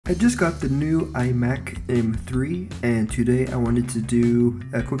I just got the new iMac M3 and today I wanted to do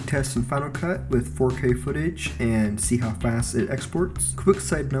a quick test in Final Cut with 4K footage and see how fast it exports. Quick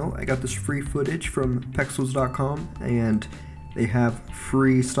side note, I got this free footage from pexels.com and they have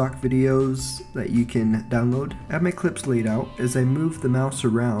free stock videos that you can download. I have my clips laid out. As I move the mouse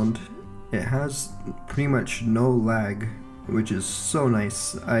around, it has pretty much no lag, which is so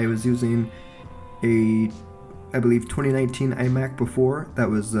nice. I was using I believe 2019 iMac before that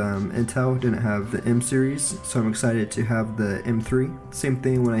was Intel, didn't have the M series, so I'm excited to have the M3. Same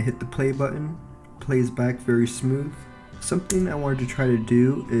thing when I hit the play button, plays back very smooth. Something I wanted to try to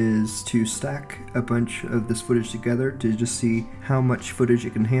do is to stack a bunch of this footage together to just see how much footage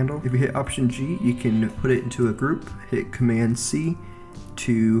it can handle. If you hit Option G, you can put it into a group, hit Command C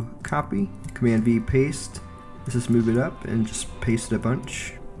to copy, Command V paste. Let's just move it up and just paste a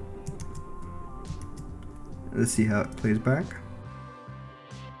bunch. Let's see how it plays back.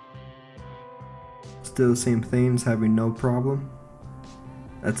 Still the same thing, it's having no problem.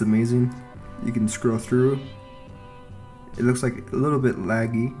 That's amazing. You can scroll through. It looks like a little bit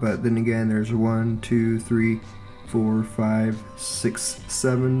laggy, but then again there's 1, 2, 3, 4, 5, 6,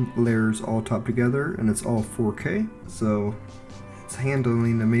 7 layers all topped together and it's all 4K, so it's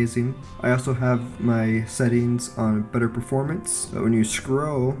handling amazing. I also have my settings on better performance, but when you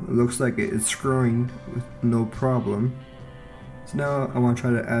scroll, it looks like it is scrolling with no problem. So now I want to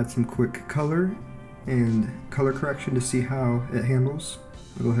try to add some quick color and color correction to see how it handles.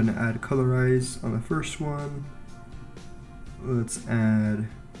 I'll go ahead and add colorize on the first one. Let's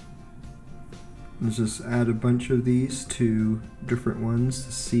just add a bunch of these to different ones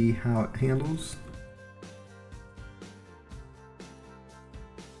to see how it handles.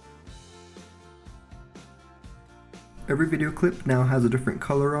 Every video clip now has a different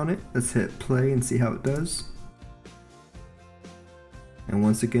color on it. Let's hit play and see how it does. And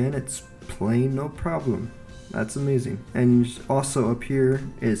once again, it's playing no problem. That's amazing. And also up here,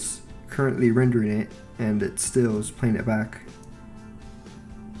 it's currently rendering it and it still is playing it back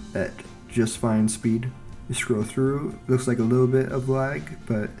at just fine speed. You scroll through, it looks like a little bit of lag,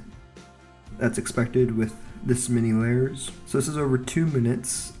 but that's expected with this many layers. So this is over 2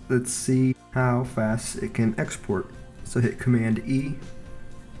 minutes. Let's see how fast it can export. So hit Command E,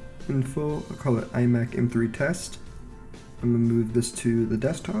 info, I'll call it iMac M3 test. I'm going to move this to the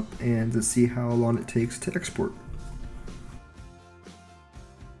desktop and to see how long it takes to export.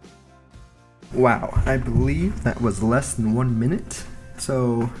 Wow, I believe that was less than 1 minute.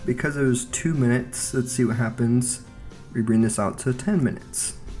 So because it was 2 minutes, let's see what happens. We bring this out to 10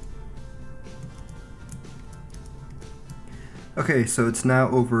 minutes. Okay, so it's now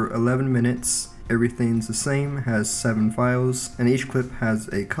over 11 minutes. Everything's the same, has 7 files, and each clip has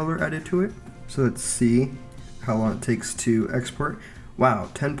a color added to it. So let's see how long it takes to export. Wow,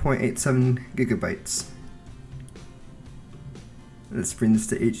 10.87 gigabytes. Let's bring this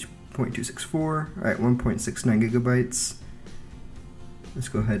to H.264. Alright, 1.69 gigabytes. Let's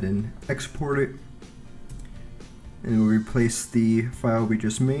go ahead and export it. And we'll replace the file we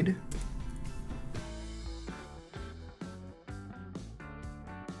just made.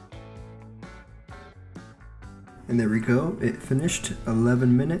 And there we go, it finished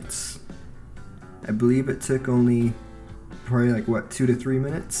 11 minutes. I believe it took only probably like what, 2 to 3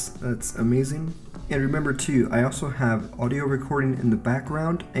 minutes. That's amazing. And remember too, I also have audio recording in the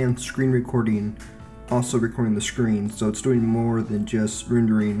background and screen recording, also recording the screen, so it's doing more than just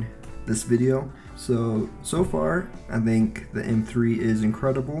rendering this video. So far, I think the M3 is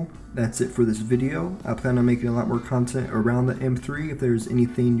incredible. That's it for this video. I plan on making a lot more content around the M3. If there's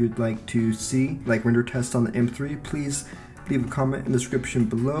anything you'd like to see, like render tests on the M3, please leave a comment in the description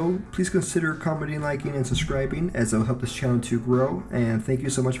below. Please consider commenting, liking, and subscribing as it'll help this channel to grow. And thank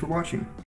you so much for watching.